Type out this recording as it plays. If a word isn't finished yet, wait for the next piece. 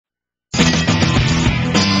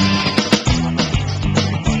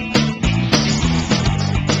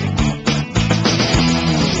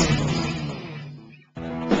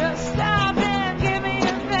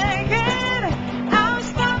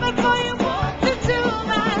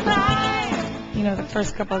the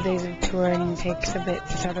first couple of days of touring takes a bit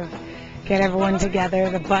to sort of get everyone together.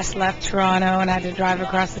 The bus left Toronto and I had to drive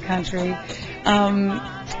across the country.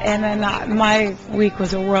 And then my week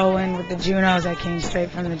was a whirlwind with the Junos. I came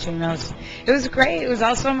straight from the Junos. It was great. It was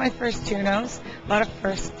also my first Junos. A lot of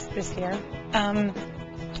firsts this year.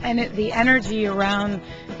 And the energy around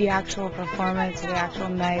the actual performance, the actual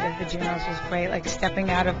night of the Junos was great. Like stepping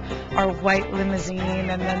out of our white limousine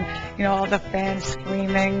and then, you know, all the fans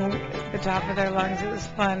screaming at the top of their lungs. It was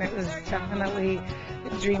fun. It was definitely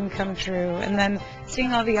a dream come true. And then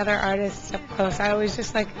seeing all the other artists up close, I always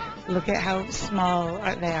just like look at how small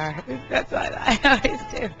they are. That's what I always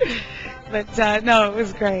do. But no, it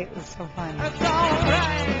was great. It was so fun.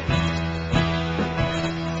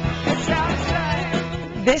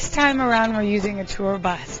 This time around we're using a tour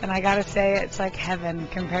bus, and I gotta say it's like heaven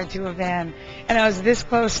compared to a van. And I was this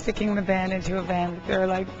close sticking the band into a van, but they were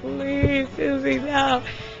like, please, Suzie, no.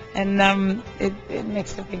 And it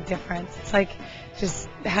makes a big difference. It's like just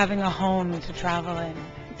having a home to travel in.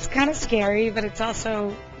 It's kind of scary, but it's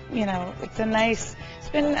also, you know, it's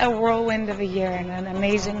been a whirlwind of a year, and an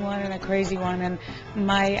amazing one and a crazy one. And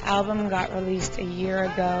my album got released a year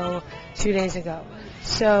ago, 2 days ago.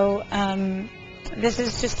 So, this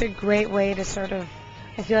is just a great way to sort of,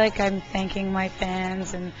 I feel like I'm thanking my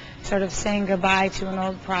fans and sort of saying goodbye to an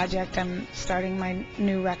old project. I'm starting my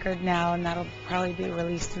new record now, and that'll probably be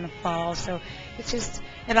released in the fall. So it's just,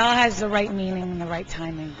 it all has the right meaning and the right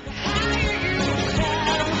timing.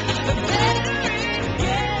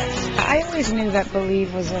 I always knew that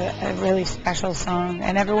Believe was a really special song,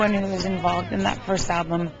 and everyone who was involved in that first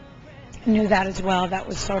album knew that as well. That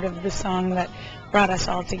was sort of the song that brought us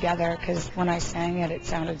all together, because when I sang it, it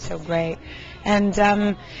sounded so great. And,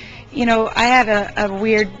 you know, I had a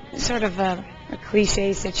weird sort of a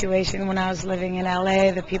cliche situation when I was living in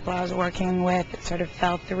LA. The people I was working with, it sort of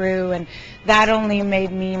fell through, and that only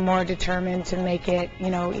made me more determined to make it, you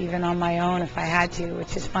know, even on my own if I had to,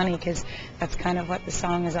 which is funny because that's kind of what the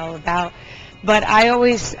song is all about. But I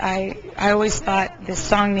always thought this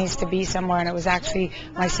song needs to be somewhere, and it was actually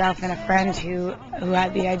myself and a friend who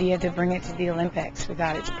had the idea to bring it to the Olympics. We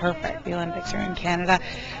thought it's perfect. The Olympics are in Canada.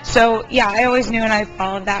 So, yeah, I always knew, and I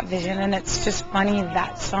followed that vision, and it's just funny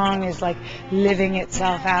that song is like living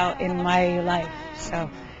itself out in my life.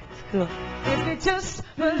 So, it's cool. If you just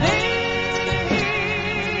believe.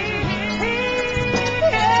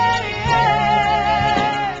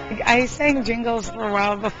 I sang jingles for a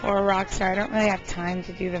while before Rockstar. I don't really have time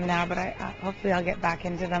to do them now, but hopefully I'll get back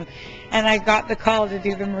into them. And I got the call to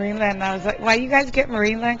do the Marineland, and I was like, why you guys get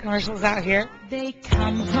Marineland commercials out here? They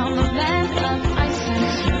come from a land of ice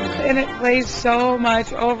and snow. And it plays so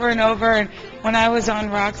much over and over. And when I was on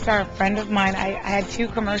Rockstar, a friend of mine, I had 2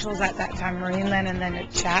 commercials at that time, Marineland and then a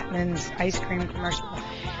Chapman's ice cream commercial.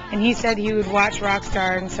 And he said he would watch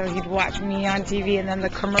Rockstar, and so he'd watch me on TV, and then the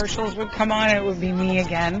commercials would come on, and it would be me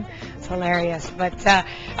again. It's hilarious. But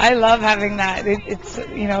I love having that. It's,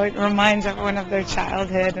 you know, it reminds everyone of their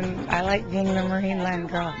childhood, and I like being the Marineland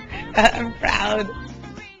girl. I'm proud.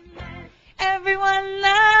 Everyone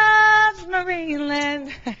loves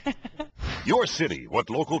Marineland. Your city, what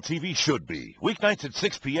local TV should be. Weeknights at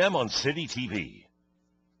 6 p.m. on City TV.